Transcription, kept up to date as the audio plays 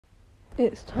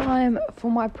It's time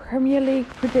for my Premier League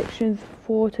predictions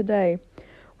for today.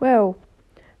 Well,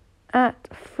 at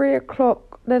 3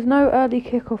 o'clock, there's no early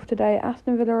kickoff today.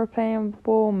 Aston Villa are playing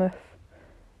Bournemouth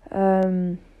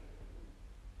in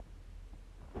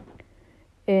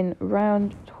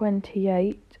round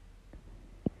 28.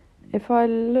 If I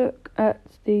look at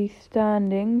the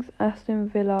standings, Aston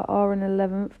Villa are in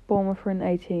 11th, Bournemouth are in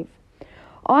 18th.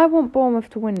 I want Bournemouth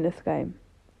to win this game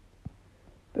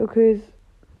because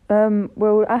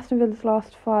Aston Villa's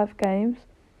last 5 games,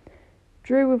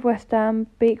 drew with West Ham,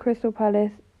 beat Crystal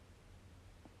Palace,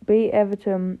 beat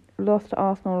Everton, lost to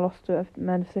Arsenal, lost to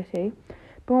Man City.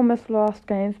 Bournemouth's last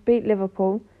games, beat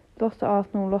Liverpool, lost to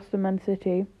Arsenal, lost to Man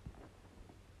City,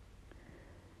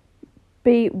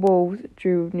 beat Wolves,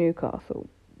 drew with Newcastle.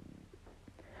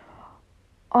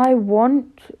 I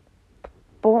want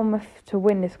Bournemouth to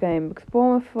win this game because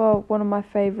Bournemouth are one of my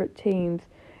favourite teams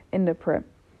in the Prem.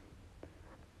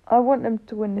 I want them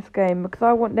to win this game because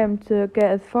I want them to get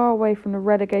as far away from the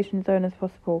relegation zone as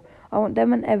possible. I want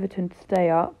them and Everton to stay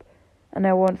up, and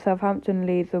I want Southampton,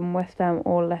 Leeds and West Ham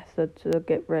or Leicester to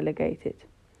get relegated.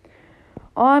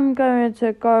 I'm going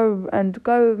to go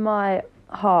with my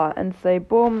heart and say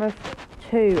Bournemouth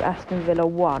 2, Aston Villa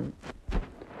 1.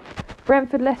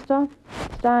 Brentford, Leicester,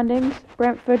 standings,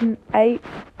 Brentford 8th,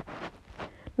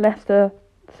 Leicester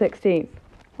 16th,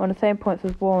 on the same points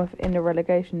as Bournemouth in the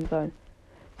relegation zone.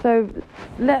 So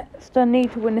Leicester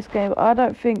need to win this game. I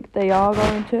don't think they are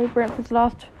going to. Brentford's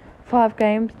last 5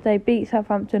 games, they beat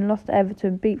Southampton, lost to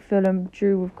Everton, beat Fulham,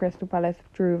 drew with Crystal Palace,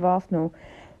 drew with Arsenal.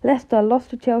 Leicester lost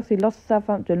to Chelsea, lost to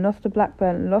Southampton, lost to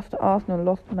Blackburn, lost to Arsenal,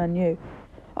 lost to Man U.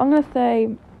 I'm going to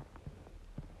say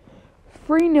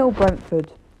 3-0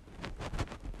 Brentford.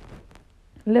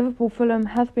 Liverpool-Fulham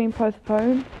has been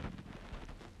postponed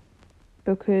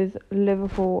because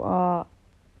Liverpool are...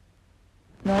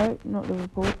 No, not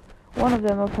Liverpool. One of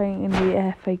them are playing in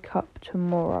the FA Cup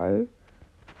tomorrow,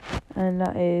 and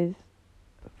that is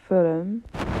Fulham.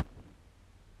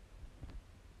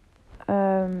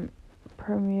 Fulham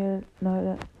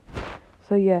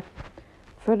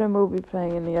will be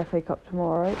playing in the FA Cup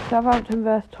tomorrow. Southampton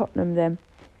versus Tottenham then.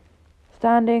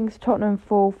 Standings, Tottenham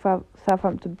 4th,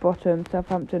 Southampton bottom.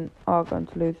 Southampton are going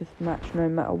to lose this match no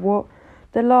matter what.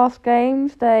 The last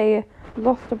games, they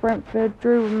lost to Brentford,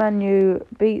 drew with Man U,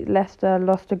 beat Leicester,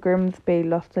 lost to Grimsby,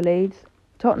 lost to Leeds.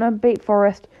 Tottenham beat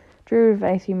Forest, drew with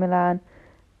AC Milan,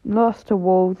 lost to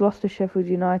Wolves, lost to Sheffield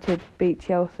United, beat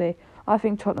Chelsea. I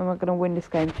think Tottenham are going to win this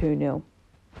game 2-0.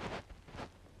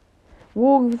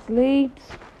 Wolves, Leeds,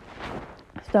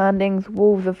 standings,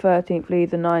 Wolves are 13th,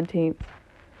 Leeds are 19th.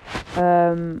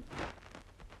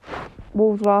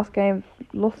 Wolves last game,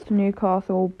 lost to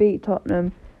Newcastle, beat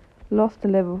Tottenham, lost to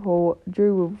Liverpool,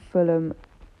 drew with Fulham,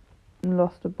 and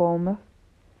lost to Bournemouth.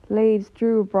 Leeds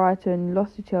drew with Brighton,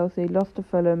 lost to Chelsea, lost to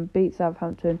Fulham, beat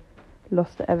Southampton,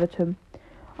 lost to Everton.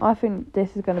 I think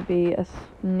this is going to be a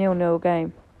 0-0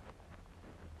 game.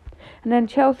 And then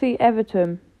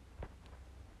Chelsea-Everton.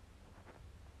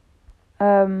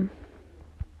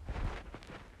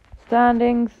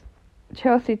 Standings,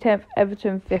 Chelsea 10th,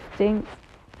 Everton 15th.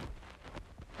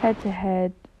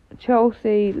 Head-to-head,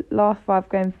 Chelsea last 5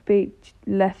 games beat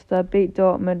Leicester, beat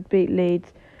Dortmund, beat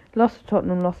Leeds, lost to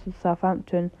Tottenham, lost to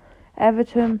Southampton.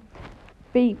 Everton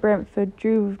beat Brentford,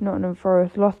 drew with Nottingham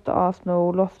Forest, lost to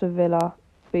Arsenal, lost to Villa,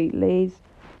 beat Leeds.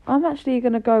 I'm actually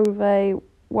going to go with a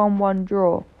 1-1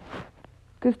 draw.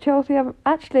 Because Chelsea have...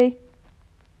 Actually,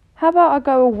 how about I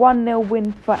go a 1-0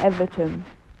 win for Everton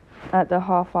at the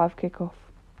 5:30 kickoff.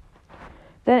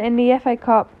 Then in the FA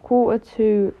Cup, quarter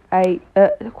to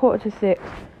 6,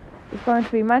 it's going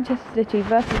to be Manchester City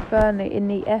versus Burnley in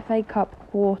the FA Cup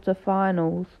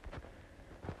quarter-finals.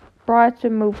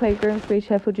 Brighton will play Grimsby,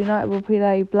 Sheffield United will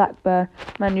play Blackburn,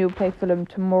 Man U will play Fulham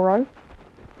tomorrow.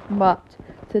 But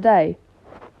today,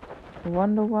 I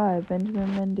wonder why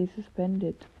Benjamin Mendy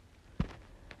suspended.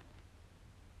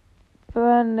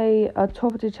 Burnley are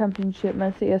top of the Championship,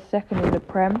 Man City are second in the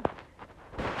Prem.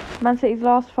 Man City's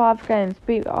last 5 games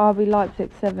beat RB Leipzig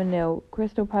 7-0.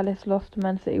 Crystal Palace lost to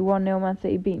Man City 1-0. Man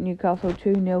City beat Newcastle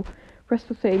 2-0.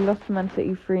 Bristol City lost to Man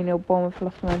City 3-0. Bournemouth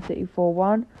lost to Man City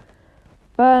 4-1.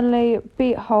 Burnley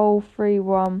beat Hull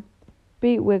 3-1.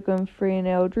 Beat Wigan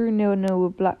 3-0. Drew 0-0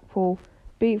 with Blackpool.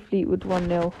 Beat Fleetwood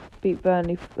 1-0. Beat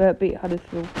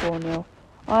Huddersfield 4-0.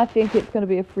 I think it's going to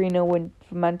be a 3-0 win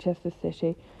for Manchester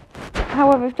City.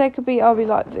 However, if they could beat RB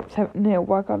Leipzig 7-0,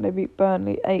 why can't they beat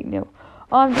Burnley 8-0?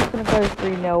 I'm just going to go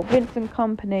 3-0. Vincent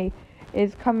Kompany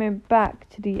is coming back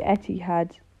to the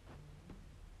Etihad.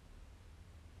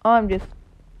 I'm just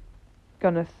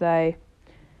going to say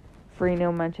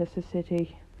 3-0 Manchester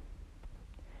City.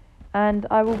 And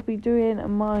I will be doing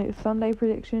my Sunday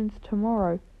predictions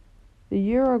tomorrow. The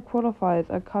Euro qualifiers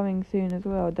are coming soon as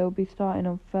well. They'll be starting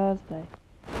on Thursday.